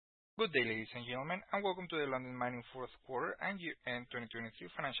Good day, ladies and gentlemen, and welcome to the Lundin Mining fourth quarter and year-end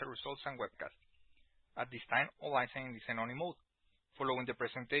 2023 financial results and webcast. At this time, all lines are in listen-only mode. Following the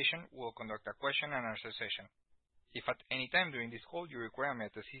presentation, we'll conduct a question-and-answer session. If at any time during this call you require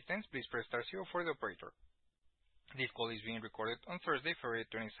immediate assistance, please press star zero for the operator. This call is being recorded on Thursday, February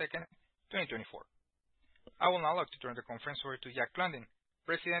 22nd, 2024. I will now like to turn the conference over to Jack Lundin,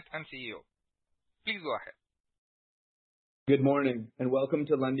 President and CEO. Please go ahead. Good morning, and welcome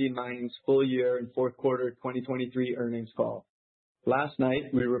to Lundin Mining's full year and fourth quarter 2023 earnings call. Last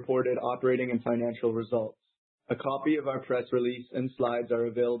night, we reported operating and financial results. A copy of our press release and slides are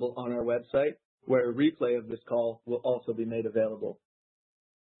available on our website, where a replay of this call will also be made available.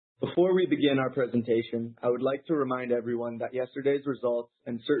 Before we begin our presentation, I would like to remind everyone that yesterday's results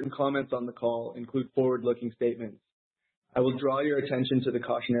and certain comments on the call include forward-looking statements. I will draw your attention to the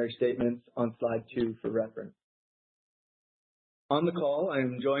cautionary statements on slide 2 for reference. On the call, I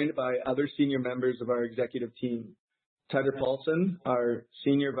am joined by other senior members of our executive team, Teitur Poulsen, our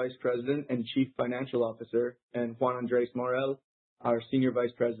Senior Vice President and Chief Financial Officer, and Juan Andrés Morel, our Senior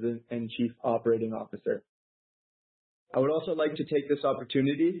Vice President and Chief Operating Officer. I would also like to take this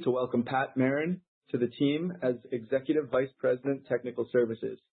opportunity to welcome Pat Merrin to the team as Executive Vice President, Technical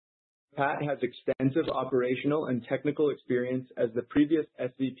Services. Pat has extensive operational and technical experience as the previous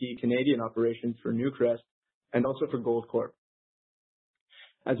SVP Canadian Operations for Newcrest and also for Goldcorp.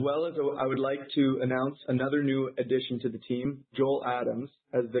 As well as I would like to announce another new addition to the team, Joel Adams,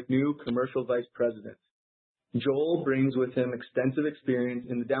 as the new Commercial Vice President. Joel brings with him extensive experience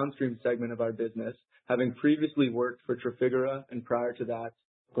in the downstream segment of our business, having previously worked for Trafigura and prior to that,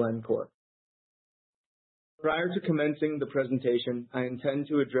 Glencore. Prior to commencing the presentation, I intend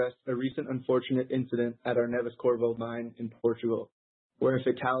to address a recent unfortunate incident at our Neves-Corvo mine in Portugal, where a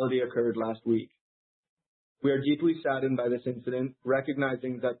fatality occurred last week. We are deeply saddened by this incident,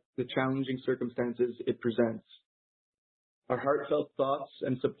 recognizing that the challenging circumstances it presents. Our heartfelt thoughts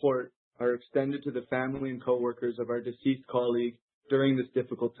and support are extended to the family and co-workers of our deceased colleague during this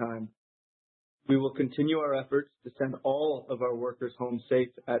difficult time. We will continue our efforts to send all of our workers home safe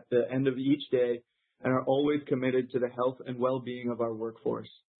at the end of each day and are always committed to the health and well-being of our workforce.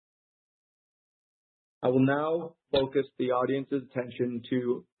 I will now focus the audience's attention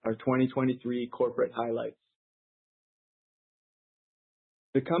to our 2023 corporate highlights.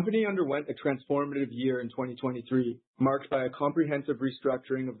 The company underwent a transformative year in 2023, marked by a comprehensive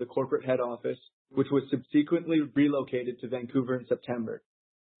restructuring of the corporate head office, which was subsequently relocated to Vancouver in September.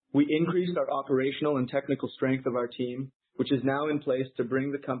 We increased our operational and technical strength of our team, which is now in place to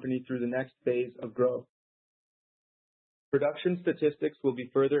bring the company through the next phase of growth. Production statistics will be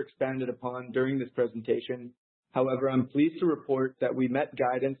further expanded upon during this presentation. However, I'm pleased to report that we met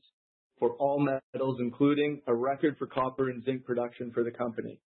guidance for all metals, including a record for copper and zinc production for the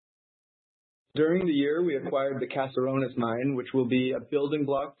company. During the year, we acquired the Caserones mine, which will be a building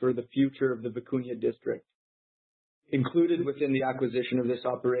block for the future of the Vicuña district. Included within the acquisition of this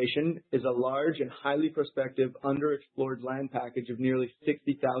operation is a large and highly prospective underexplored land package of nearly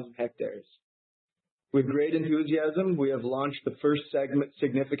 60,000 hectares. With great enthusiasm, we have launched the first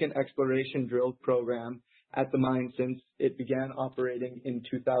significant exploration drill program at the mine since it began operating in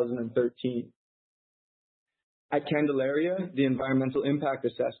 2013. At Candelaria, the environmental impact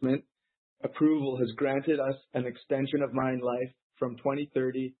assessment approval has granted us an extension of mine life from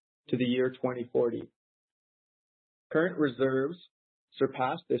 2030 to the year 2040. Current reserves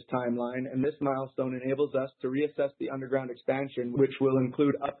surpass this timeline, and this milestone enables us to reassess the underground expansion, which will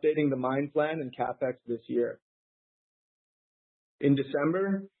include updating the mine plan and CapEx this year. In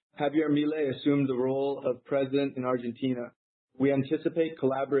December, Javier Milei assumed the role of president in Argentina. We anticipate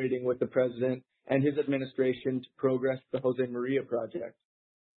collaborating with the president and his administration to progress the Jose Maria project.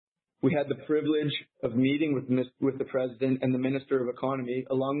 We had the privilege of meeting with the president and the Minister of Economy,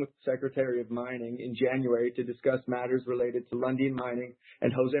 along with the Secretary of Mining, in January to discuss matters related to Lundin Mining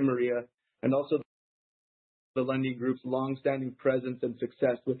and Jose Maria, and also the Lundin Group's long-standing presence and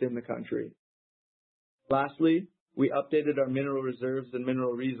success within the country. Lastly, we updated our mineral reserves and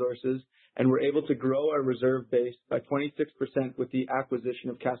mineral resources and were able to grow our reserve base by 26% with the acquisition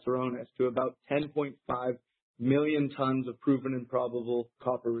of Caserones to about 10.5 million tons of proven and probable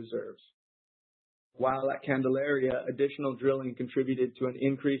copper reserves. While at Candelaria, additional drilling contributed to an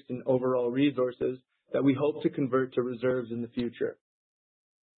increase in overall resources that we hope to convert to reserves in the future.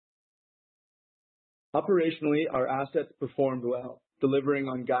 Operationally, our assets performed well, delivering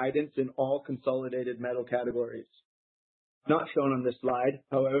on guidance in all consolidated metal categories. Not shown on this slide,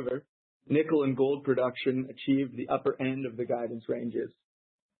 however, nickel and gold production achieved the upper end of the guidance ranges.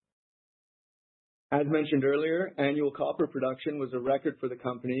 As mentioned earlier, annual copper production was a record for the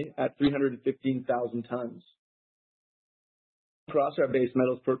company at 315,000 tons. Across our base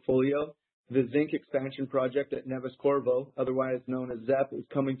metals portfolio, the zinc expansion project at Neves-Corvo, otherwise known as ZEP, is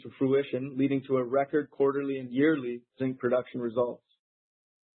coming to fruition, leading to a record quarterly and yearly zinc production results.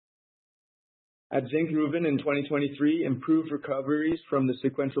 At Zinkgruvan in 2023, improved recoveries from the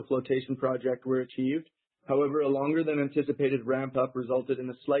sequential flotation project were achieved. However, a longer than anticipated ramp-up resulted in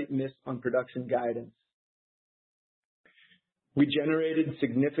a slight miss on production guidance. We generated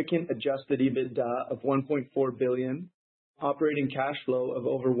significant adjusted EBITDA of $1.4 billion, operating cash flow of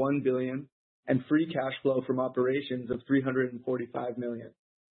over $1 billion, and free cash flow from operations of $345 million.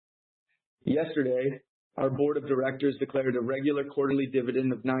 Yesterday, our board of directors declared a regular quarterly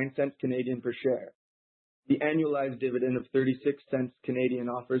dividend of 9 cents Canadian per share. The annualized dividend of 36 cents Canadian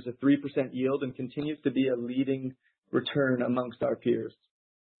offers a 3% yield and continues to be a leading return amongst our peers.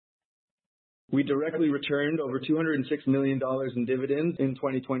 We directly returned over $206 million in dividends in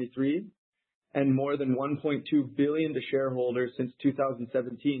 2023 and more than $1.2 billion to shareholders since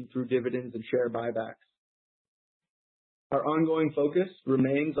 2017 through dividends and share buybacks. Our ongoing focus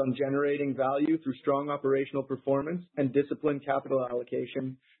remains on generating value through strong operational performance and disciplined capital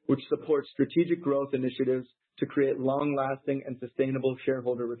allocation, which supports strategic growth initiatives to create long-lasting and sustainable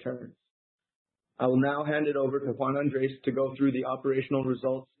shareholder returns. I will now hand it over to Juan Andrés to go through the operational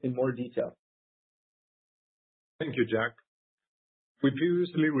results in more detail. Thank you, Jack. We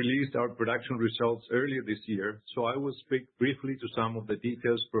previously released our production results earlier this year, so I will speak briefly to some of the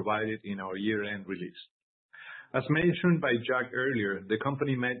details provided in our year-end release. As mentioned by Jack earlier, the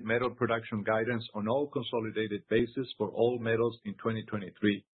company met metal production guidance on all consolidated basis for all metals in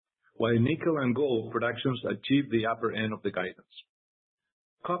 2023, while nickel and gold productions achieved the upper end of the guidance.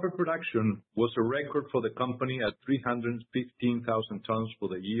 Copper production was a record for the company at 315,000 tons for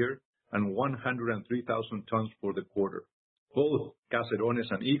the year and 103,000 tons for the quarter. Both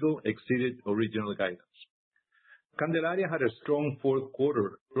Caserones and Eagle exceeded original guidance. Candelaria had a strong fourth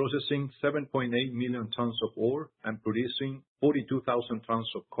quarter, processing 7.8 million tons of ore and producing 42,000 tons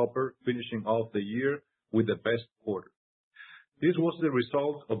of copper, finishing off the year with the best quarter. This was the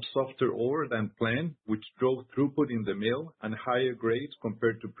result of softer ore than planned, which drove throughput in the mill and higher grades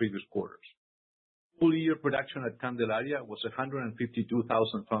compared to previous quarters. Full year production at Candelaria was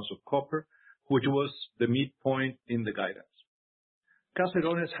 152,000 tons of copper, which was the midpoint in the guidance.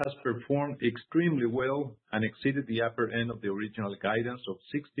 Caserones has performed extremely well and exceeded the upper end of the original guidance of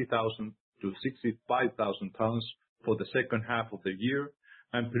 60,000 to 65,000 tons for the second half of the year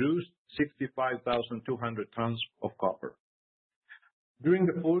and produced 65,200 tons of copper. During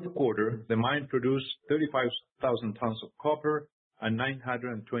the fourth quarter, the mine produced 35,000 tons of copper and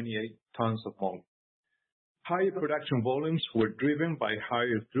 928 tons of gold. Higher production volumes were driven by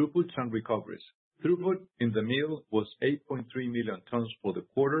higher throughputs and recoveries. Throughput in the mill was 8.3 million tons for the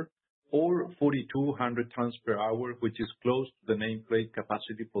quarter, or 4,200 tons per hour, which is close to the nameplate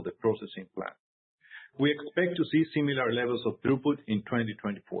capacity for the processing plant. We expect to see similar levels of throughput in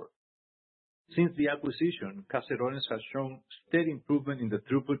 2024. Since the acquisition, Caserones has shown steady improvement in the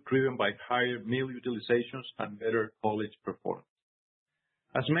throughput driven by higher mill utilizations and better haulage performance.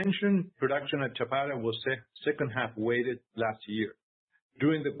 As mentioned, production at Chapada was second half weighted last year.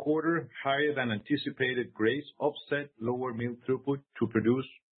 During the quarter, higher than anticipated grades offset lower mill throughput to produce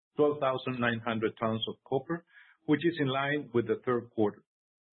 12,900 tons of copper, which is in line with the third quarter.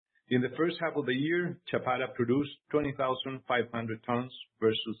 In the first half of the year, Chapada produced 20,500 tons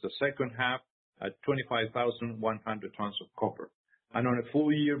versus the second half at 25,100 tons of copper, and on a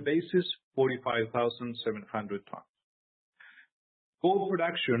full year basis, 45,700 tons. Gold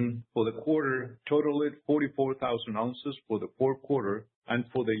production for the quarter totaled 44,000 ounces for the fourth quarter and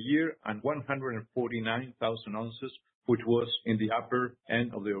for the year and 149,000 ounces, which was in the upper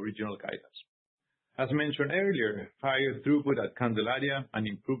end of the original guidance. As mentioned earlier, higher throughput at Candelaria and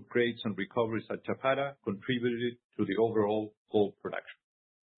improved grades and recoveries at Chapada contributed to the overall gold production.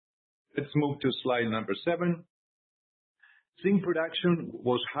 Let's move to slide number 7. Zinc production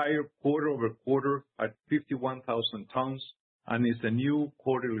was higher quarter over quarter at 51,000 tons and is a new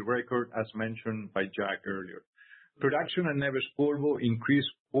quarterly record as mentioned by Jack earlier. Production at Neves-Corvo increased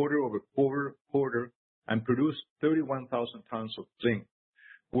quarter over quarter and produced 31,000 tons of zinc.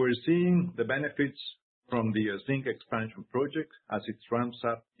 We're seeing the benefits from the zinc expansion project as it ramps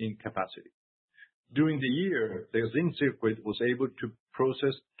up in capacity. During the year, the zinc circuit was able to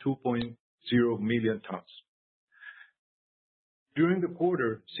process 2.0 million tons. During the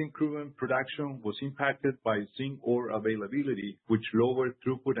quarter, Zinkgruvan production was impacted by zinc ore availability, which lowered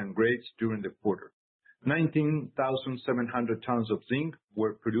throughput and grades during the quarter. 19,700 tons of zinc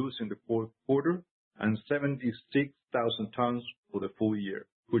were produced in the fourth quarter, and 76,000 tons for the full year,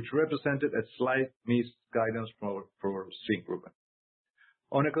 which represented a slight missed guidance for Zinkgruvan.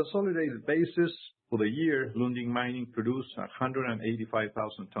 On a consolidated basis, for the year, Lundin Mining produced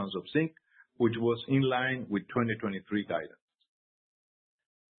 185,000 tons of zinc, which was in line with 2023 guidance.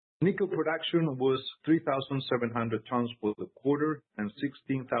 Nickel production was 3,700 tons for the quarter and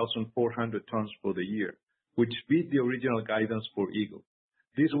 16,400 tons for the year, which beat the original guidance for Eagle.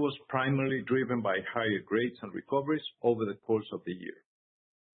 This was primarily driven by higher grades and recoveries over the course of the year.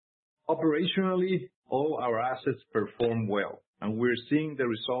 Operationally, all our assets performed well, and we're seeing the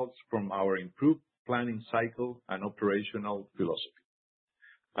results from our improved planning cycle and operational philosophy.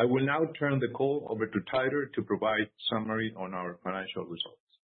 I will now turn the call over to Tyler to provide summary on our financial results.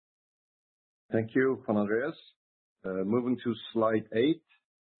 Thank you, Juan Andrés. Moving to slide 8.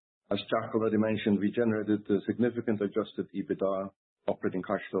 As Jack already mentioned, we generated a significant adjusted EBITDA, operating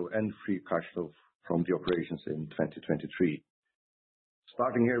cash flow, and free cash flow from the operations in 2023.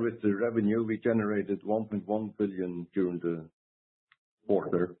 Starting here with the revenue, we generated $1.1 billion during the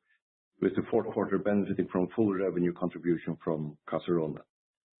quarter, with the fourth quarter benefiting from full revenue contribution from Caserones.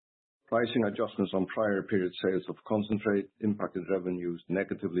 Pricing adjustments on prior period sales of concentrate impacted revenues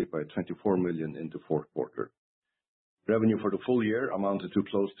negatively by $24 million in the fourth quarter. Revenue for the full year amounted to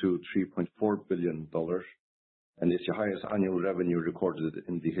close to $3.4 billion, and is the highest annual revenue recorded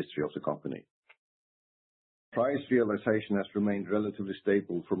in the history of the company. Price realization has remained relatively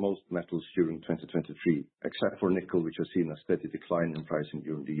stable for most metals during 2023, except for nickel, which has seen a steady decline in pricing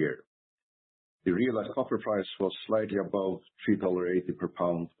during the year. The realized copper price was slightly above $3.80 per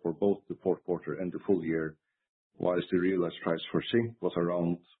pound for both the fourth quarter and the full year, whilst the realized price for zinc was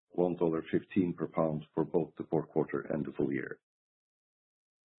around $1.15 per pound for both the fourth quarter and the full year.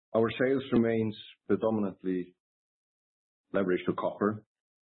 Our sales remains predominantly leveraged to copper,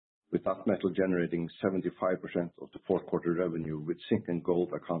 with that metal generating 75% of the fourth quarter revenue, with zinc and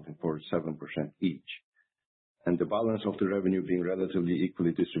gold accounting for 7% each, and the balance of the revenue being relatively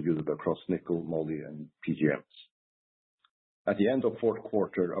equally distributed across nickel, moly, and PGMs. At the end of fourth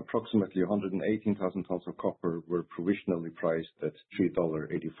quarter, approximately 118,000 tons of copper were provisionally priced at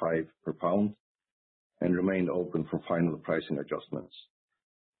 $3.85 per pound and remained open for final pricing adjustments,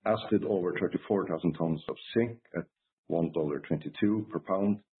 as did over 34,000 tons of zinc at $1.22 per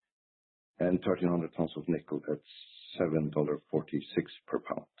pound and 1,300 tons of nickel at $7.46 per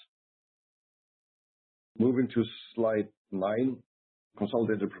pound. Moving to slide 9,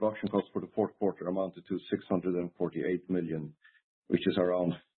 consolidated production costs for the fourth quarter amounted to $648 million, which is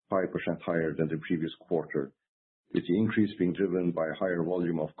around 5% higher than the previous quarter, with the increase being driven by a higher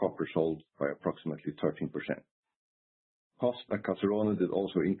volume of copper sold by approximately 13%. Costs at Caserones did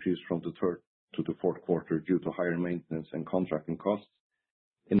also increase from the third to the fourth quarter due to higher maintenance and contracting costs,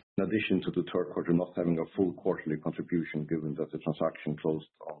 in addition to the third quarter not having a full quarterly contribution given that the transaction closed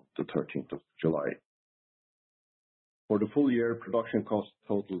on the 13th of July. For the full year, production costs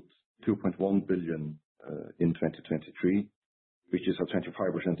totaled $2.1 billion in 2023, which is a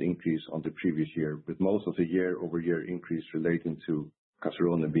 25% increase on the previous year, with most of the year-over-year increase relating to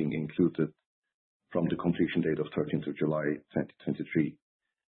Caserones being included from the completion date of 13th of July 2023.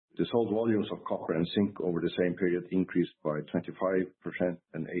 The sold volumes of copper and zinc over the same period increased by 25%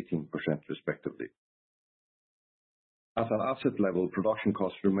 and 18% respectively. At an asset level, production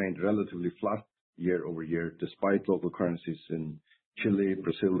costs remained relatively flat year-over-year, despite local currencies in Chile,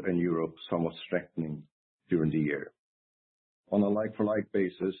 Brazil, and Europe somewhat strengthening during the year. On a like-for-like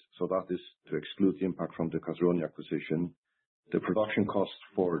basis, so that is to exclude the impact from the Caserones acquisition, the production costs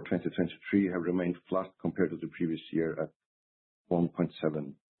for 2023 have remained flat compared to the previous year at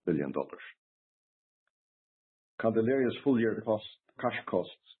 $1.7 billion. Candelaria's full-year cash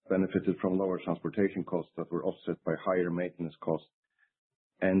costs benefited from lower transportation costs that were offset by higher maintenance costs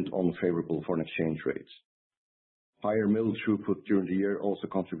and unfavorable foreign exchange rates. Higher mill throughput during the year also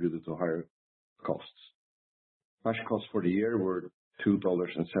contributed to higher costs. Cash costs for the year were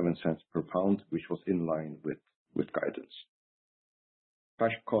 $2.07 per pound, which was in line with guidance.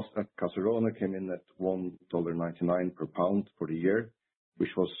 Cash cost at Caserones came in at $1.99 per pound for the year,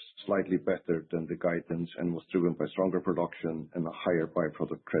 which was slightly better than the guidance and was driven by stronger production and a higher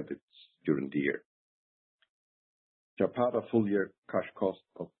byproduct credits during the year. Chapada full-year cash cost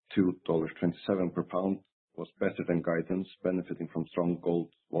of $2.27 per pound was better than guidance, benefiting from strong gold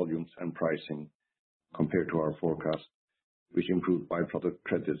volumes and pricing compared to our forecast, which improved byproduct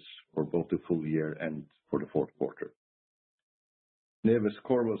credits for both the full year and for the fourth quarter.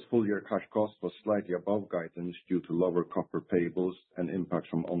 Neves-Corvo's full-year cash cost was slightly above guidance due to lower copper payables and impacts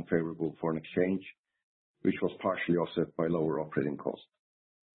from unfavorable foreign exchange, which was partially offset by lower operating costs.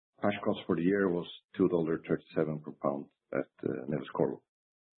 Cash cost for the year was $2.37 per pound at Neves-Corvo.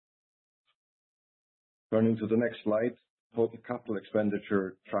 Turning to the next slide, total capital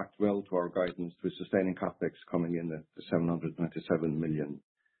expenditure tracked well to our guidance, with sustaining CapEx coming in at $797 million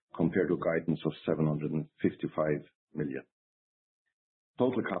compared to guidance of $755 million.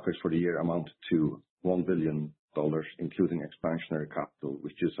 Total CapEx for the year amounted to $1 billion, including expansionary capital,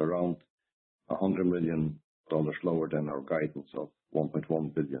 which is around $100 million lower than our guidance of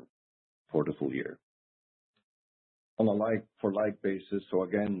 $1.1 billion for the full year. On a like-for-like basis, so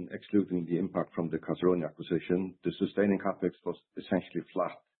again, excluding the impact from the Caserones acquisition, the sustaining CapEx was essentially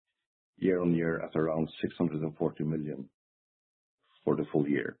flat year-on-year at around $640 million for the full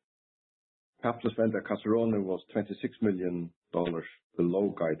year. Capital spend at Caserones was $26 million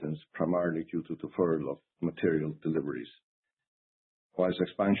below guidance, primarily due to deferral of material deliveries, whilst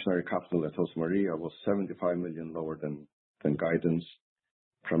expansionary capital at Josemaria was $75 million lower than guidance,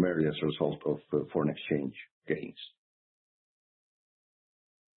 primarily as a result of foreign exchange gains.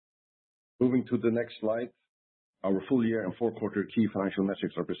 Moving to the next slide, our full year and fourth quarter key financial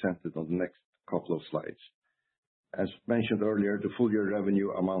metrics are presented on the next couple of slides. As mentioned earlier, the full year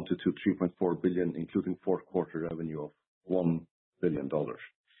revenue amounted to $3.4 billion, including fourth quarter revenue of $1 billion.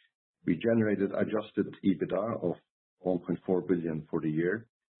 We generated adjusted EBITDA of $1.4 billion for the year,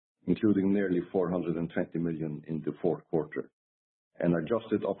 including nearly $420 million in the fourth quarter. And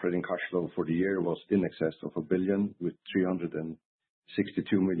adjusted operating cash flow for the year was in excess of $1 billion, with $362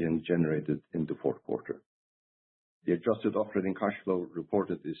 million generated in the fourth quarter. The adjusted operating cash flow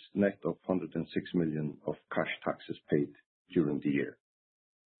reported is net of $106 million of cash taxes paid during the year.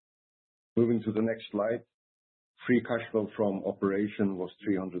 Moving to the next slide, free cash flow from operation was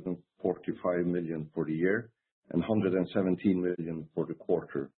 $345 million for the year and $117 million for the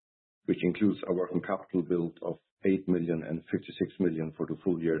quarter, which includes a working capital build of $8 million and $56 million for the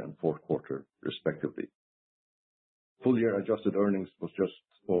full year and fourth quarter, respectively. Full year adjusted earnings was just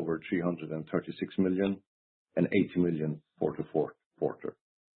over $336 million and $80 million for the fourth quarter.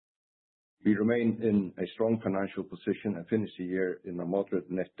 We remain in a strong financial position and finish the year in a moderate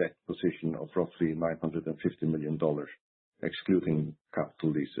net debt position of roughly $950 million, excluding capital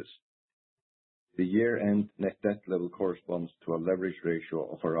leases. The year-end net debt level corresponds to a leverage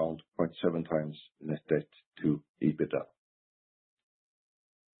ratio of around 0.7 times net debt to EBITDA.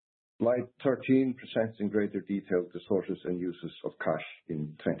 Slide 13 presents in greater detail the sources and uses of cash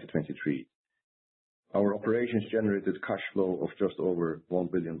in 2023. Our operations generated cash flow of just over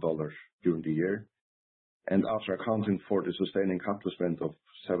 $1 billion during the year, and after accounting for the sustaining capital spend of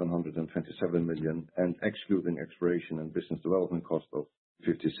 $727 million and excluding exploration and business development cost of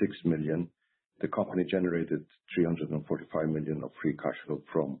 $56 million, the company generated $345 million of free cash flow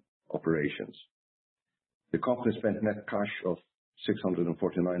from operations. The company spent net cash of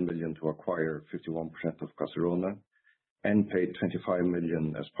 $649 million to acquire 51% of Caserones and paid $25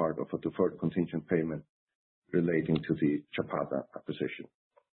 million as part of a deferred contingent payment relating to the Chapada acquisition.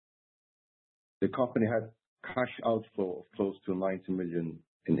 The company had cash outflow of close to $90 million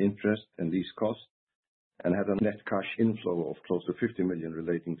in interest and lease costs, and had a net cash inflow of close to $50 million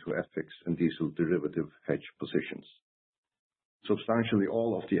relating to FX and diesel derivative hedge positions. Substantially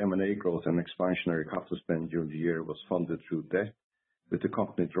all of the M&A growth and expansionary capital spend during the year was funded through debt, with the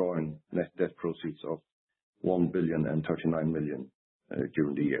company drawing net debt proceeds of $1 billion and $39 million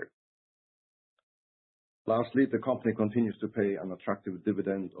during the year. Lastly, the company continues to pay an attractive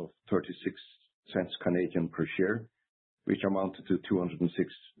dividend of 36 cents Canadian per share, which amounted to $206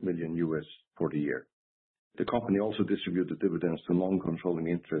 million for the year. The company also distributed dividends to non-controlling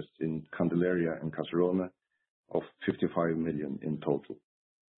interests in Candelaria and Caserones of $55 million in total.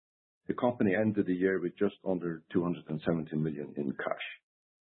 The company ended the year with just under $270 million in cash.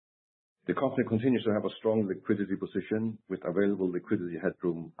 The company continues to have a strong liquidity position with available liquidity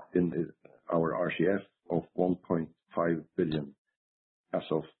headroom in our RCF of $1.5 billion as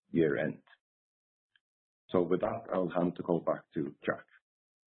of year end. So with that, I'll hand the call back to Jack.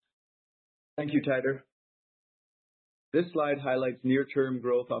 Thank you, Teitur. This slide highlights near-term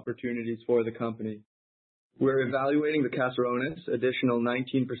growth opportunities for the company. We're evaluating the Caserones additional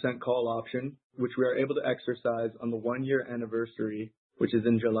 19% call option, which we are able to exercise on the 1-year anniversary, which is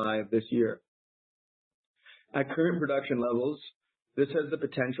in July of this year. At current production levels, this has the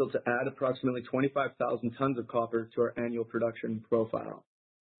potential to add approximately 25,000 tons of copper to our annual production profile.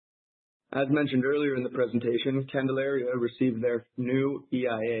 As mentioned earlier in the presentation, Candelaria received their new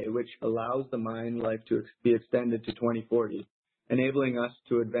EIA, which allows the mine life to be extended to 2040, enabling us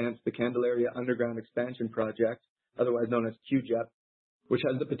to advance the Candelaria Underground Expansion Project, otherwise known as QJEP, which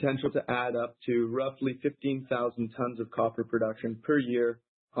has the potential to add up to roughly 15,000 tons of copper production per year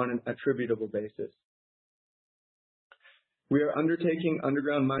on an attributable basis. We are undertaking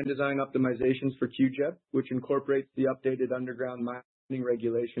underground mine design optimizations for QJEP, which incorporates the updated underground mining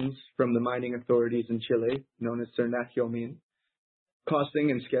regulations from the mining authorities in Chile, known as CERNAGIOMIN.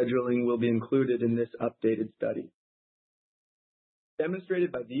 Costing and scheduling will be included in this updated study.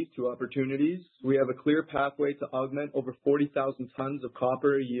 Demonstrated by these two opportunities, we have a clear pathway to augment over 40,000 tons of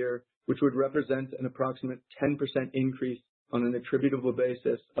copper a year, which would represent an approximate 10% increase on an attributable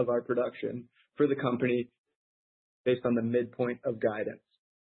basis of our production for the company based on the midpoint of guidance.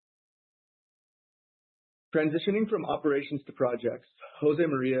 Transitioning from operations to projects,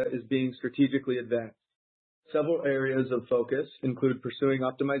 Josemaria is being strategically advanced. Several areas of focus include pursuing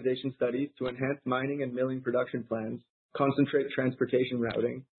optimization studies to enhance mining and milling production plans, concentrate transportation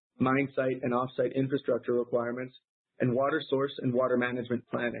routing, mine site and off-site infrastructure requirements, and water source and water management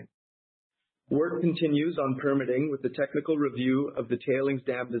planning. Work continues on permitting with the technical review of the tailings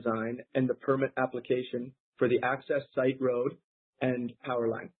dam design and the permit application for the access site road and power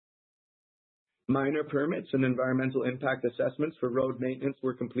line. Minor permits and environmental impact assessments for road maintenance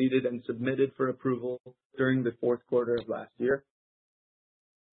were completed and submitted for approval during the fourth quarter of last year.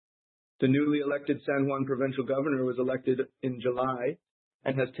 The newly elected San Juan provincial governor was elected in July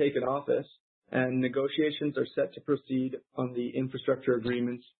and has taken office, and negotiations are set to proceed on the infrastructure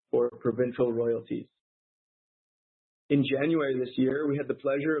agreements for provincial royalties. In January this year, we had the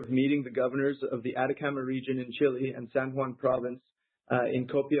pleasure of meeting the governors of the Atacama region in Chile and San Juan province in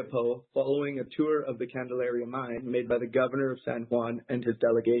Copiapó following a tour of the Candelaria mine made by the governor of San Juan and his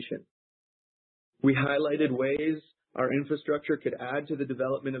delegation. We highlighted ways our infrastructure could add to the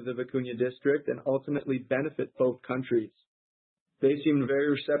development of the Vicuña district and ultimately benefit both countries. They seemed very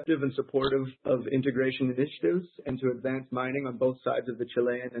receptive and supportive of integration initiatives and to advance mining on both sides of the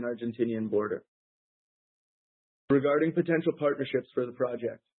Chilean and Argentinian border. Regarding potential partnerships for the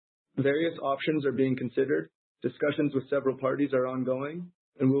project, various options are being considered, discussions with several parties are ongoing,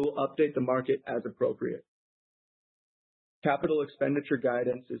 and we will update the market as appropriate. Capital expenditure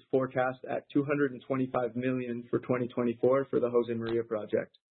guidance is forecast at $225 million for 2024 for the Josemaria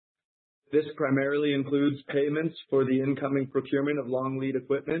project. This primarily includes payments for the incoming procurement of long lead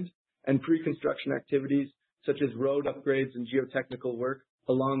equipment and pre-construction activities such as road upgrades and geotechnical work,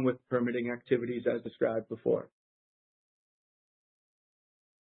 along with permitting activities as described before.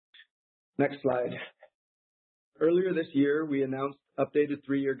 Next slide. Earlier this year, we announced updated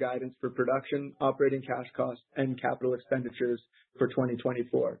 3-year guidance for production, operating cash costs, and capital expenditures for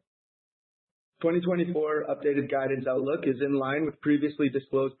 2024. 2024 updated guidance outlook is in line with previously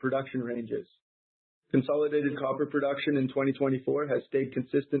disclosed production ranges. Consolidated copper production in 2024 has stayed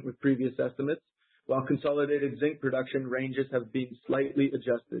consistent with previous estimates, while consolidated zinc production ranges have been slightly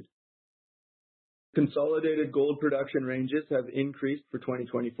adjusted. Consolidated gold production ranges have increased for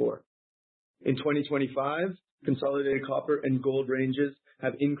 2024. In 2025, consolidated copper and gold ranges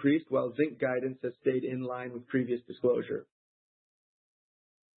have increased, while zinc guidance has stayed in line with previous disclosure.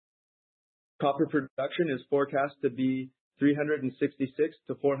 Copper production is forecast to be 366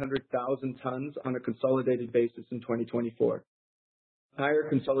 to 400,000 tons on a consolidated basis in 2024. Higher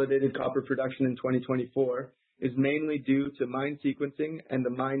consolidated copper production in 2024 is mainly due to mine sequencing and the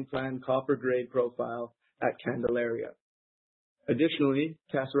mine plan copper grade profile at Candelaria. Additionally,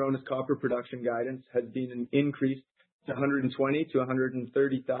 Caserones copper production guidance has been increased to 120 to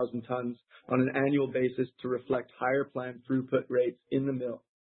 130,000 tons on an annual basis to reflect higher plant throughput rates in the mill.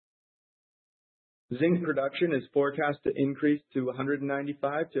 Zinc production is forecast to increase to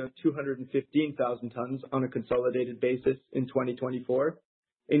 195 to 215,000 tons on a consolidated basis in 2024,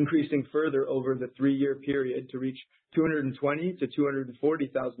 increasing further over the 3-year period to reach 220 to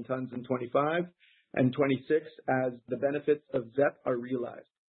 240,000 tons in 25 and 26 as the benefits of ZEP are realized.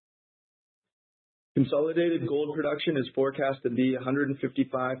 Consolidated gold production is forecast to be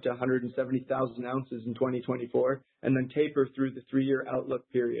 155 to 170,000 ounces in 2024 and then taper through the 3-year outlook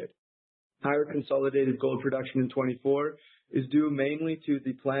period. Higher consolidated gold production in 24 is due mainly to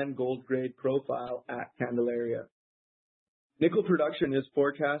the planned gold grade profile at Candelaria. Nickel production is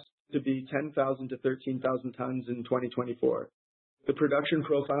forecast to be 10,000 to 13,000 tons in 2024. The production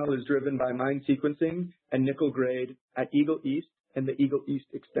profile is driven by mine sequencing and nickel grade at Eagle East and the Eagle East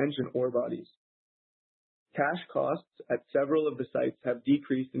extension ore bodies. Cash costs at several of the sites have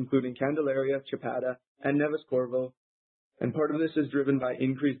decreased, including Candelaria, Chapada, and Neves-Corvo, and part of this is driven by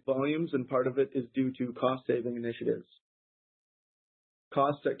increased volumes and part of it is due to cost-saving initiatives.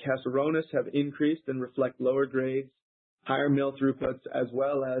 Costs at Caserones have increased and reflect lower grades, higher mill throughputs, as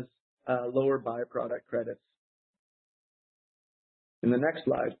well as lower byproduct credits. In the next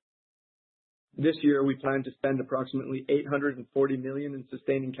slide, This year, we plan to spend approximately $840 million in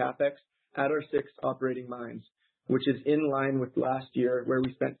sustaining capex at our 6 operating mines, which is in line with last year, where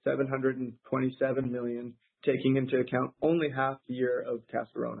we spent $727 million, taking into account only half the year of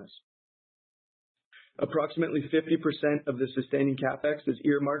Caserones. Approximately 50% of the sustaining capex is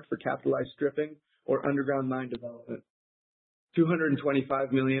earmarked for capitalized stripping or underground mine development.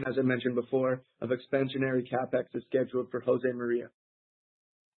 $225 million, as I mentioned before, of expansionary capex is scheduled for Josemaria.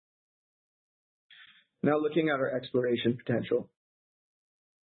 Now looking at our exploration potential.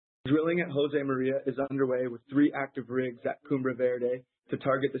 Drilling at Josemaria is underway with 3 active rigs at Cumbre Verde to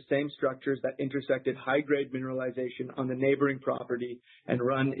target the same structures that intersected high-grade mineralization on the neighboring property and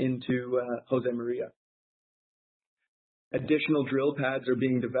run into Josemaria. Additional drill pads are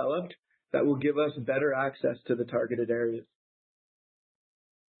being developed that will give us better access to the targeted areas.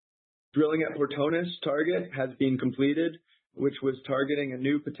 Drilling at Portones target has been completed, which was targeting a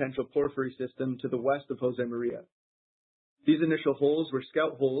new potential porphyry system to the west of Josemaria. These initial holes were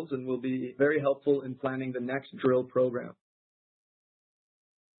scout holes and will be very helpful in planning the next drill program.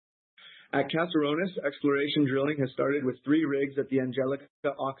 At Caserones, exploration drilling has started with 3 rigs at the Angelica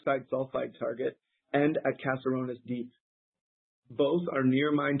oxide sulfide target and at Caserones Deep. Both are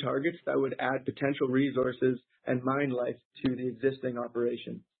near mine targets that would add potential resources and mine life to the existing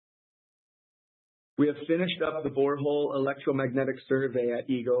operation. We have finished up the borehole electromagnetic survey at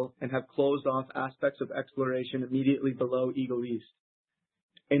Eagle and have closed off aspects of exploration immediately below Eagle East.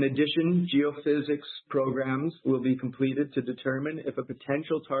 In addition, geophysics programs will be completed to determine if a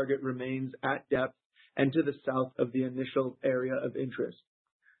potential target remains at depth and to the south of the initial area of interest.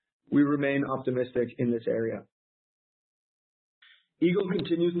 We remain optimistic in this area. Eagle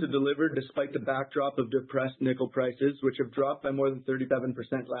continues to deliver despite the backdrop of depressed nickel prices, which have dropped by more than 37%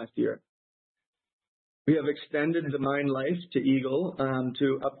 last year. We have extended the mine life to Eagle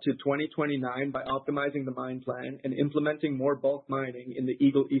to up to 2029 by optimizing the mine plan and implementing more bulk mining in the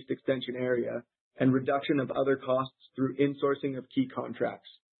Eagle East extension area and reduction of other costs through insourcing of key contracts.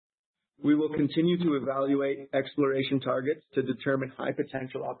 We will continue to evaluate exploration targets to determine high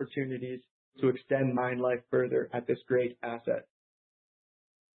potential opportunities to extend mine life further at this great asset.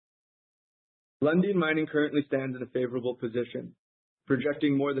 Lundin Mining currently stands in a favorable position,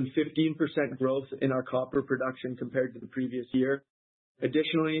 projecting more than 15% growth in our copper production compared to the previous year.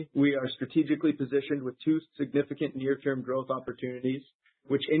 Additionally, we are strategically positioned with 2 significant near-term growth opportunities,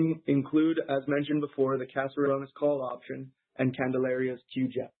 which include, as mentioned before, the Caserones call option and Candelaria's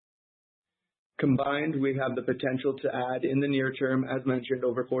QJET. Combined, we have the potential to add in the near term, as mentioned,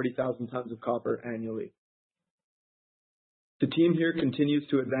 over 40,000 tons of copper annually. The team here continues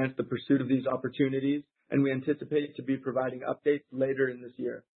to advance the pursuit of these opportunities, and we anticipate to be providing updates later in this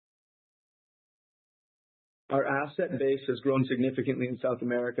year. Our asset base has grown significantly in South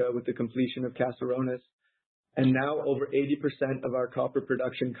America with the completion of Caserones, and now over 80% of our copper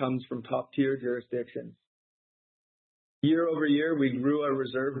production comes from top-tier jurisdictions. Year over year, we grew our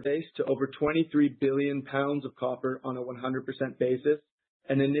reserve base to over 23 billion pounds of copper on a 100% basis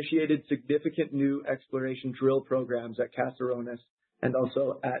and initiated significant new exploration drill programs at Caserones and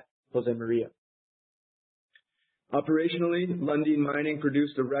also at Josemaria. Operationally, Lundin Mining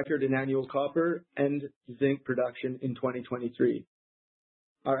produced a record in annual copper and zinc production in 2023.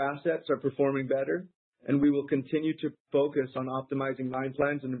 Our assets are performing better, and we will continue to focus on optimizing mine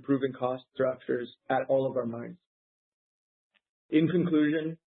plans and improving cost structures at all of our mines. In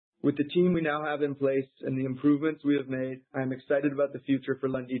conclusion, with the team we now have in place and the improvements we have made, I am excited about the future for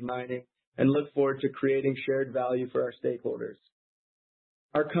Lundin Mining and look forward to creating shared value for our stakeholders.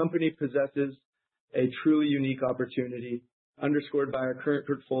 Our company possesses a truly unique opportunity, underscored by our current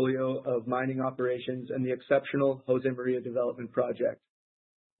portfolio of mining operations and the exceptional Josemaria development project.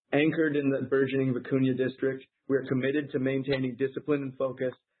 Anchored in the burgeoning Vicuña district, we are committed to maintaining discipline and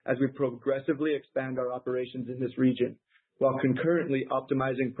focus as we progressively expand our operations in this region, while concurrently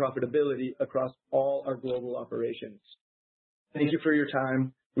optimizing profitability across all our global operations. Thank you for your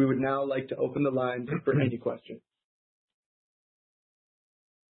time. We would now like to open the line for any questions.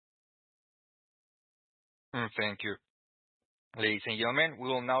 Thank you. Ladies and gentlemen, we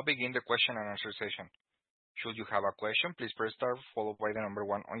will now begin the question and answer session. Should you have a question, please press star followed by the number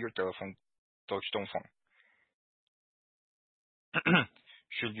 1 on your touchtone phone.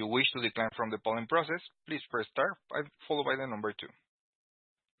 Should you wish to decline from the polling process, please press star followed by the number 2.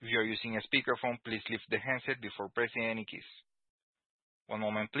 If you are using a speakerphone, please lift the handset before pressing any keys. One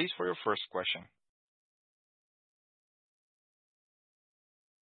moment, please, for your first question.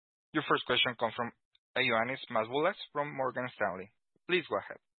 Your first question comes from Ioannis Masvoulas from Morgan Stanley. Please go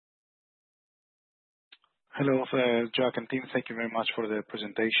ahead. Hello, Jack and team. Thank you very much for the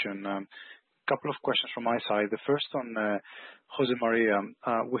presentation. couple of questions from my side. The first on Josemaria.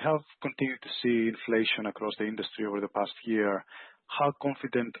 We have continued to see inflation across the industry over the past year. How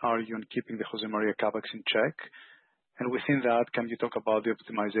confident are you in keeping the Josemaria CapEx in check? And within that, can you talk about the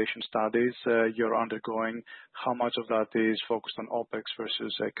optimization studies you're undergoing? How much of that is focused on OpEx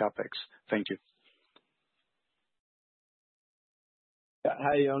versus CapEx? Thank you.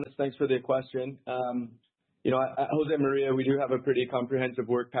 Hi, Jonas. Thanks for the question. At Josemaria, we do have a pretty comprehensive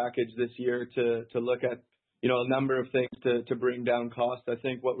work package this year to look at, a number of things to bring down costs. I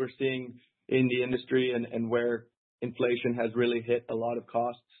think what we're seeing in the industry and where inflation has really hit a lot of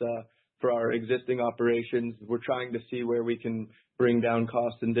costs for our existing operations, we're trying to see where we can bring down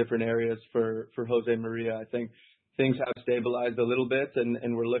costs in different areas for Josemaria. I think things have stabilized a little bit,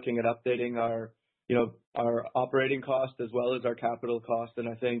 and we're looking at updating our operating cost as well as our capital cost. And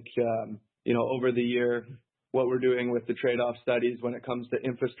I think, over the year, what we're doing with the trade-off studies when it comes to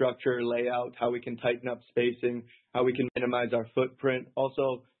infrastructure, layout, how we can tighten up spacing, how we can minimize our footprint,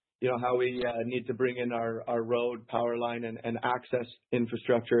 also, how we need to bring in our road, power line, and access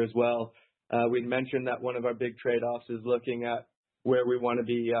infrastructure as well. We mentioned that one of our big trade-offs is looking at where we want to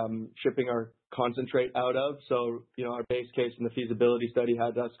be shipping our concentrate out of. So, our base case in the feasibility study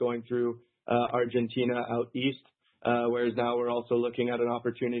has us going through Argentina out east, whereas now we're also looking at an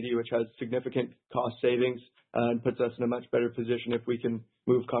opportunity which has significant cost savings and puts us in a much better position if we can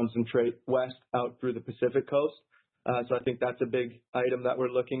move concentrate west out through the Pacific coast. So I think that's a big item that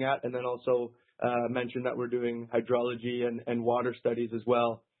we're looking at. And then also mentioned that we're doing hydrology and water studies as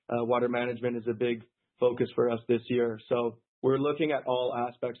well. Water management is a big focus for us this year. So we're looking at all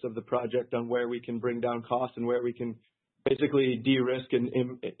aspects of the project on where we can bring down costs and where we can basically de-risk and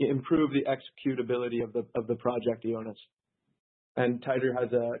improve the executability of the project, Jonas. And Teitur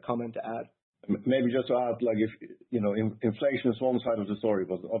has a comment to add. Maybe just to add, inflation is one side of the story,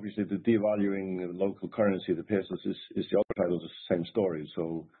 but obviously the devaluing the local currency, the pesos, is the other side of the same story.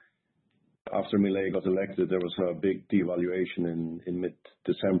 So after Milei got elected, there was a big devaluation in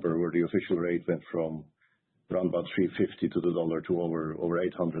mid-December where the official rate went from around about 350 to the dollar to over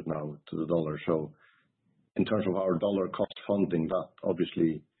 800 now to the dollar. So in terms of our dollar cost funding, that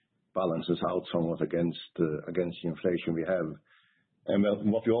obviously balances out somewhat against the inflation we have.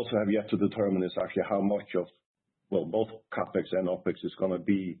 And what we also have yet to determine is actually how much of, both CapEx and OpEx is going to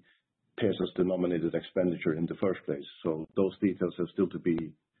be pesos-denominated expenditure in the first place. So those details are still to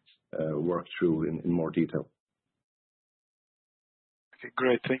be worked through in more detail. Okay,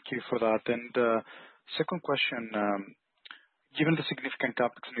 great. Thank you for that. And second question, given the significant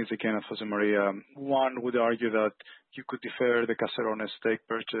CapEx needs again at Josemaria, one would argue that you could defer the Caserones stake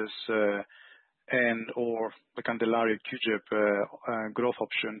purchase and/or the Candelaria QGIP growth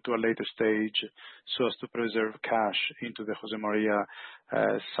option to a later stage so as to preserve cash into the Josemaria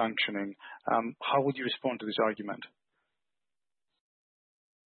sanctioning. How would you respond to this argument?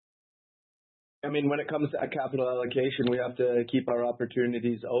 I mean, when it comes to capital allocation, we have to keep our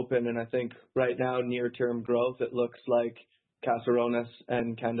opportunities open. And I think right now, near-term growth, it looks like Caserones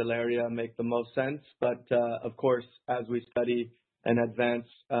and Candelaria make the most sense. But of course, as we study and advance,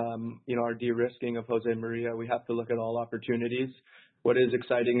 our de-risking of Josemaria, we have to look at all opportunities. What is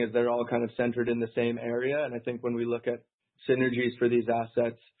exciting is they're all kind of centered in the same area. And I think when we look at synergies for these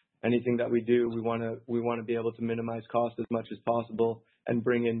assets, anything that we do, we want to be able to minimize cost as much as possible and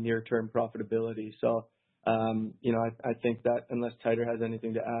bring in near-term profitability. So, I think that unless Teitur has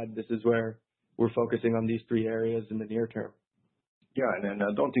anything to add, this is where we're focusing on these three areas in the near term. Yeah, and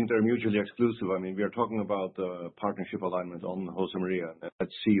I don't think they're mutually exclusive. I mean, we are talking about partnership alignment on Josemaria.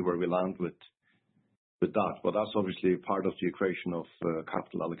 Let's see where we land with that. But that's obviously part of the equation of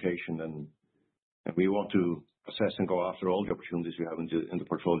capital allocation, and we want to assess and go after all the opportunities we have in the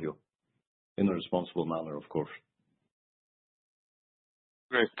portfolio in a responsible manner, of course.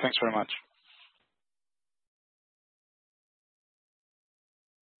 Great. Thanks very much.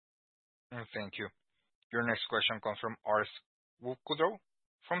 Thank you. Your next question comes from Ars Wukudro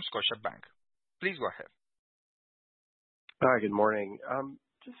from Scotiabank. Please go ahead. Hi, good morning.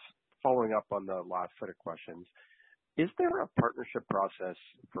 Just following up on the last set of questions. Is there a partnership process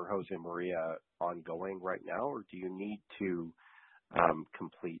for Josemaria ongoing right now, or do you need to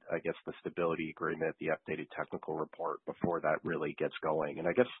complete, I guess, the stability agreement, the updated technical report before that really gets going? And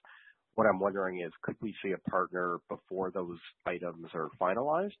I guess what I'm wondering is, could we see a partner before those items are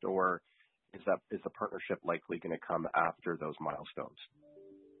finalized, or is the partnership likely going to come after those milestones?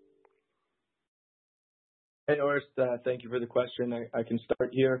 Hey, Ors, thank you for the question. I can start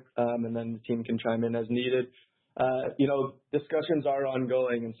here, and then the team can chime in as needed. Discussions are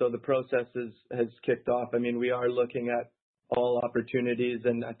ongoing, and so the process has kicked off. I mean, we are looking at all opportunities,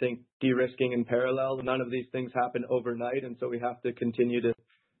 and I think de-risking in parallel. None of these things happen overnight, and so we have to continue to,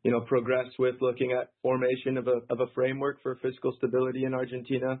 progress with looking at formation of a framework for fiscal stability in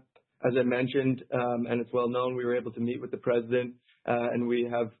Argentina. As I mentioned, and it's well known, we were able to meet with the president, and we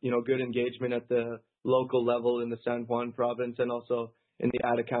have, good engagement at the local level in the San Juan province and also in the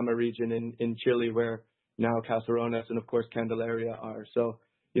Atacama region in Chile, where now Caserones and of course Candelaria are. So,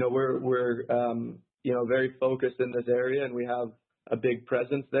 we're very focused in this area, and we have a big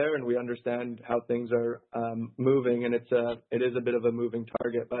presence there, and we understand how things are moving, and it is a bit of a moving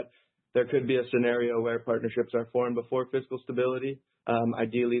target, but there could be a scenario where partnerships are formed before fiscal stability.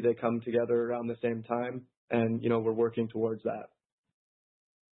 Ideally, they come together around the same time, and we're working towards that.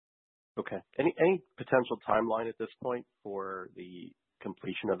 Okay. Any potential timeline at this point for the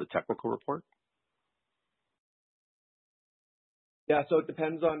completion of the technical report? Yeah, so it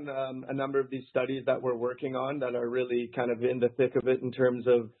depends on a number of these studies that we're working on that are really kind of in the thick of it in terms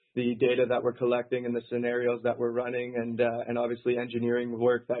of the data that we're collecting and the scenarios that we're running, and obviously engineering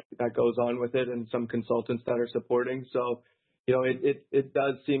work that goes on with it, and some consultants that are supporting. So, it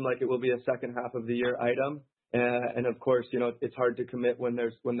does seem like it will be a second half of the year item. And of course, it's hard to commit when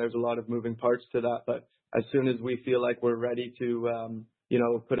there's a lot of moving parts to that. But as soon as we feel like we're ready to,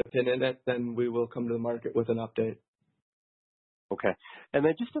 put a pin in it, then we will come to the market with an update. Okay. And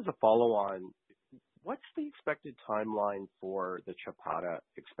then just as a follow-on, what's the expected timeline for the Chapada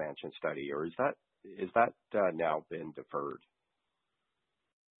expansion study, or is that now been deferred?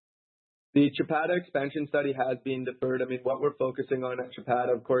 The Chapada expansion study has been deferred. I mean, what we're focusing on at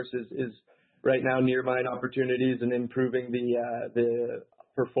Chapada, of course, is right now near mine opportunities and improving the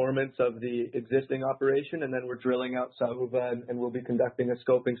performance of the existing operation, and then we're drilling out Saúva, and we'll be conducting a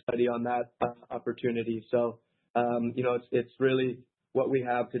scoping study on that opportunity. So, it's really what we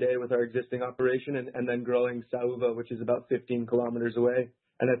have today with our existing operation, and then growing Saúva, which is about 15 kilometers away.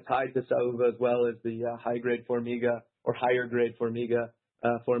 And it's tied to Saúva as well as the high-grade Formiga or higher-grade Formiga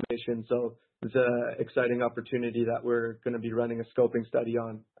formation. So it's an exciting opportunity that we're going to be running a scoping study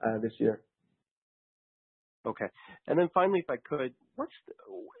on this year. Okay. And then finally, if I could,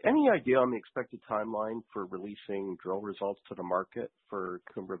 any idea on the expected timeline for releasing drill results to the market for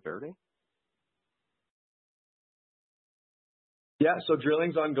Cumbre Verde? Yeah, so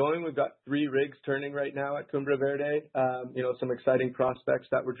drilling's ongoing. We've got 3 rigs turning right now at Cumbre Verde. Some exciting prospects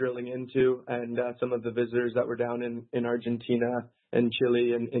that we're drilling into, and some of the visitors that were down in Argentina and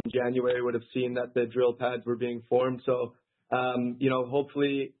Chile in January would have seen that the drill pads were being formed. So,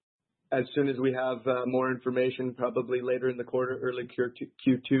 hopefully as soon as we have more information, probably later in the quarter, early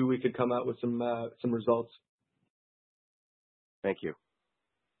Q2, we could come out with some results. Thank you.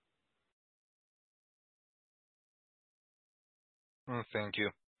 Thank you.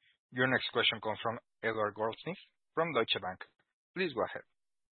 Your next question comes from Edward Goldsmith from Deutsche Bank. Please go ahead.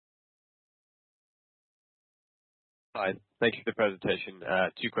 Hi. Thank you for the presentation.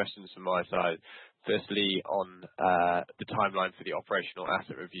 2 questions from my side. Firstly, on the timeline for the operational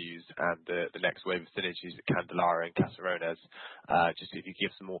asset reviews and the next wave of synergies at Candelaria and Caserones. Just if you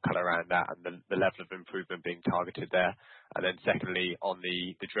give some more color around that and the level of improvement being targeted there. And then secondly, on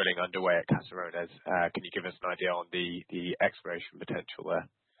the drilling underway at Caserones, can you give us an idea on the exploration potential there?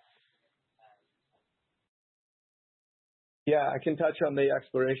 Yeah, I can touch on the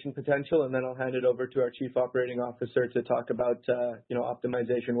exploration potential, and then I'll hand it over to our Chief Operating Officer to talk about,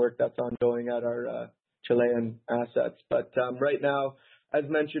 optimization work that's ongoing at our Chilean assets. But right now, as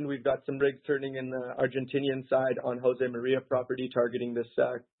mentioned, we've got some rigs turning in the Argentinian side on Jose Maria property, targeting this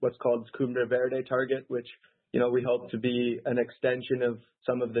what's called Cumbre Verde target, which we hope to be an extension of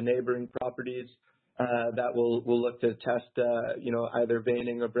some of the neighboring properties that we'll look to test, either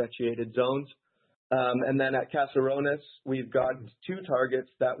veining or brecciated zones. And then at Caserones, we've got 2 targets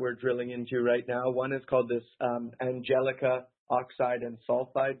that we're drilling into right now. One is called this Angelica oxide and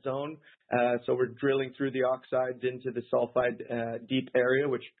sulfide zone. So we're drilling through the oxides into the sulfide deep area,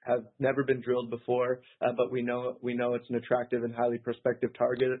 which has never been drilled before, but we know it's an attractive and highly prospective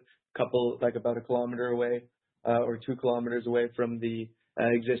target, about a kilometer away or 2 kilometers away from the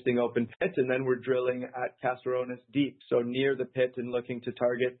existing open pit. And then we're drilling at Caserones deep, so near the pit, and looking to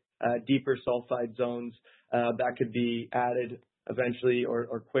target deeper sulfide zones that could be added eventually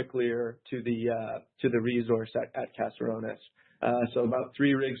or quickly to the resource at Caserones. So about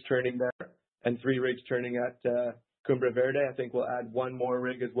 3 rigs turning there and 3 rigs turning at Cumbre Verde. I think we'll add 1 more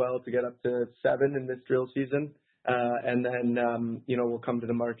rig as well to get up to 7 in this drill season. And then, we'll come to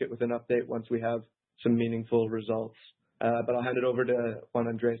the market with an update once we have some meaningful results. But I'll hand it over to Juan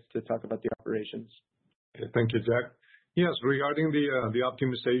Andrés to talk about the operations. Okay, thank you, Jack. Yes, regarding the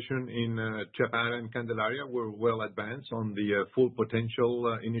optimization in Chapada and Candelaria, we're well advanced on the full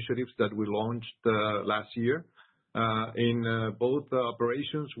potential initiatives that we launched last year. In both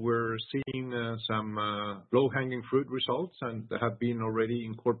operations, we're seeing some low-hanging fruit results and have been already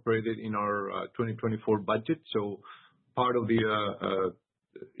incorporated in our 2024 budget. So part of the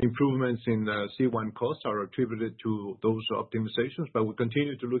improvements in the C1 costs are attributed to those optimizations, but we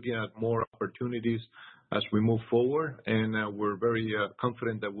continue to look at more opportunities as we move forward, and we're very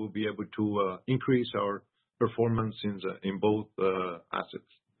confident that we'll be able to increase our performance in both assets.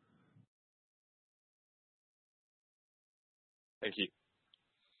 Thank you.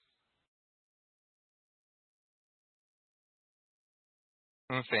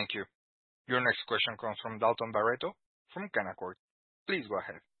 Thank you. Your next question comes from Dalton Barreto from Canaccord. Please go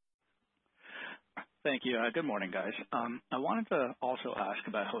ahead. Thank you. Good morning, guys. I wanted to also ask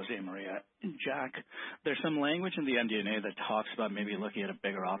about Josemaria. Jack, there's some language in the MD&A that talks about maybe looking at a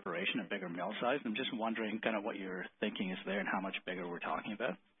bigger operation, a bigger mill size. I'm just wondering kind of what your thinking is there and how much bigger we're talking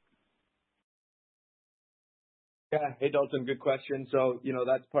about. Yeah. Hey, Dalton, good question. So,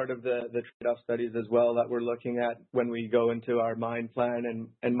 that's part of the trade-off studies as well that we're looking at when we go into our mine plan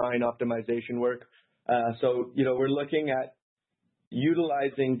and mine optimization work. So, we're looking at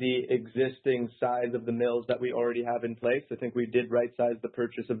utilizing the existing size of the mills that we already have in place. I think we did right-size the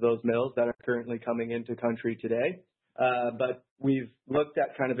purchase of those mills that are currently coming into country today. But we've looked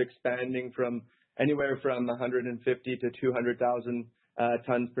at kind of expanding from anywhere from 150 to 200,000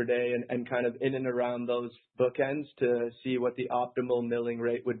 tons per day and kind of in and around those bookends to see what the optimal milling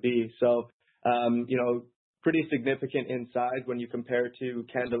rate would be. So, pretty significant in size when you compare to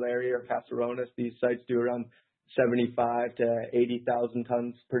Candelaria or Caserones. These sites do around 75 to 80,000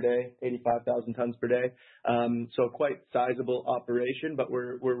 tons per day, 85,000 tons per day. So quite sizable operation, but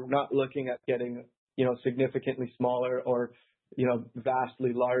we're not looking at getting, significantly smaller or,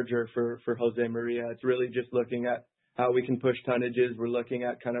 vastly larger for Josemaria. It's really just looking at how we can push tonnages. We're looking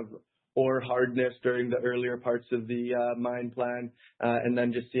at kind of ore hardness during the earlier parts of the mine plan, and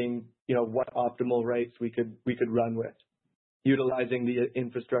then just seeing, what optimal rates we could run with, utilizing the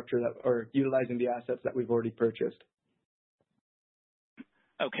infrastructure or utilizing the assets that we've already purchased.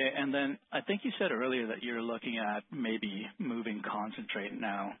 Okay, and then I think you said earlier that you're looking at maybe moving concentrate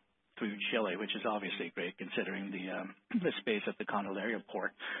now through Chile, which is obviously great considering the space at the Candelaria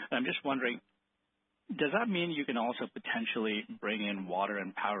port. And I'm just wondering, does that mean you can also potentially bring in water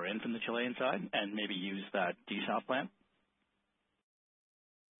and power in from the Chilean side and maybe use that desal plant?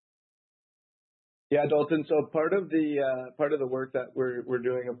 Yeah, Dalton. So part of the work that we're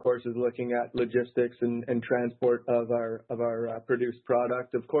doing, of course, is looking at logistics and transport of our produced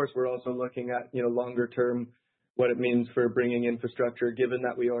product. Of course, we're also looking at longer term what it means for bringing infrastructure, given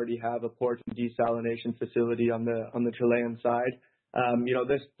that we already have a port and desalination facility on the Chilean side.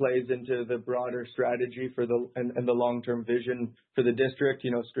 This plays into the broader strategy for the long term vision for the district.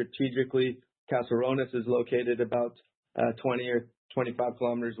 Strategically, Caserones is located about 20 or 25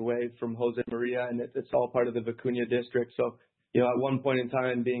 kilometers away from Josemaria, and it's all part of the Vicuña district. So, at one point in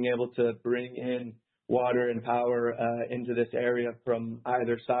time, being able to bring in water and power into this area from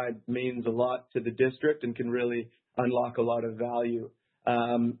either side means a lot to the district and can really unlock a lot of value.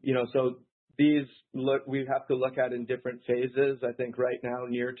 So we have to look at in different phases. I think right now,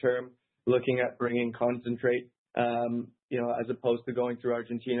 near term, looking at bringing concentrate, as opposed to going through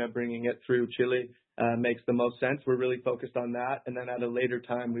Argentina, bringing it through Chile, makes the most sense. We're really focused on that. And then at a later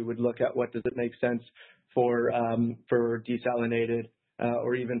time, we would look at what does it make sense for desalinated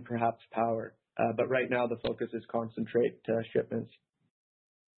or even perhaps power. But right now, the focus is concentrate shipments.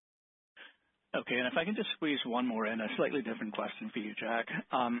 Okay, and if I can just squeeze one more in, a slightly different question for you, Jack.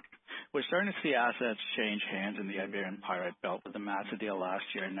 We're starting to see assets change hands in the Iberian Pyrite Belt with the Matsa deal last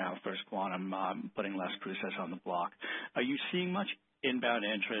year, and now First Quantum putting Las Cruces on the block. Are you seeing much inbound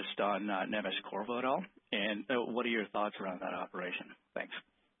interest on Neves Corvo at all? And what are your thoughts around that operation? Thanks.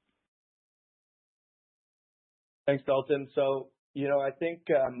 Thanks, Dalton. So, I think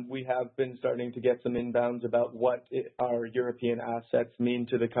we have been starting to get some inbounds about what our European assets mean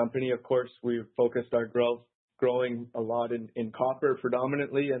to the company. Of course, we've focused our growing a lot in copper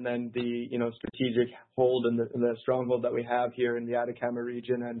predominantly, and then the strategic hold and the stronghold that we have here in the Atacama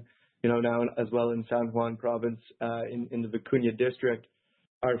region, and now as well in San Juan province in the Vicuña district.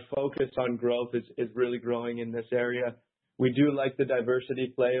 Our focus on growth is really growing in this area. We do like the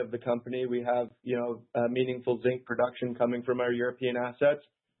diversity play of the company. We have, meaningful zinc production coming from our European assets.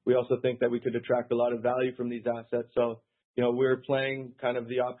 We also think that we could attract a lot of value from these assets. So, we're playing kind of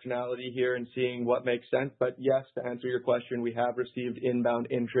the optionality here and seeing what makes sense. But yes, to answer your question, we have received inbound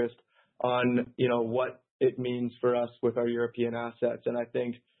interest on, what it means for us with our European assets. And I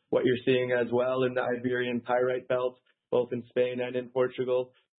think what you're seeing as well in the Iberian Pyrite Belt, both in Spain and in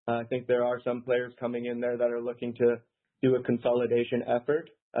Portugal, I think there are some players coming in there that are looking to do a consolidation effort.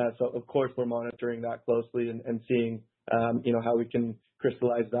 So of course we're monitoring that closely and seeing, how we can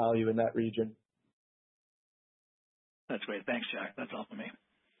crystallize value in that region. That's great. Thanks, Jack. That's all for me.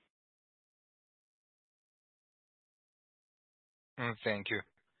 Thank you.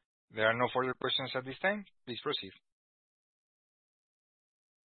 There are no further questions at this time. Please proceed.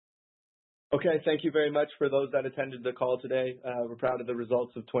 Okay, thank you very much for those that attended the call today. We're proud of the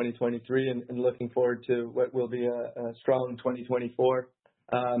results of 2023 and looking forward to what will be a strong 2024.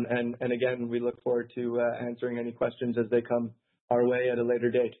 And again, we look forward to answering any questions as they come our way at a later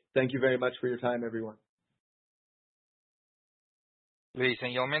date. Thank you very much for your time, everyone. Ladies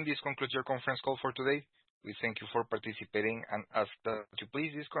and gentlemen, this concludes your conference call for today. We thank you for participating and ask that you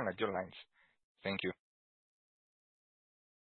please disconnect your lines. Thank you.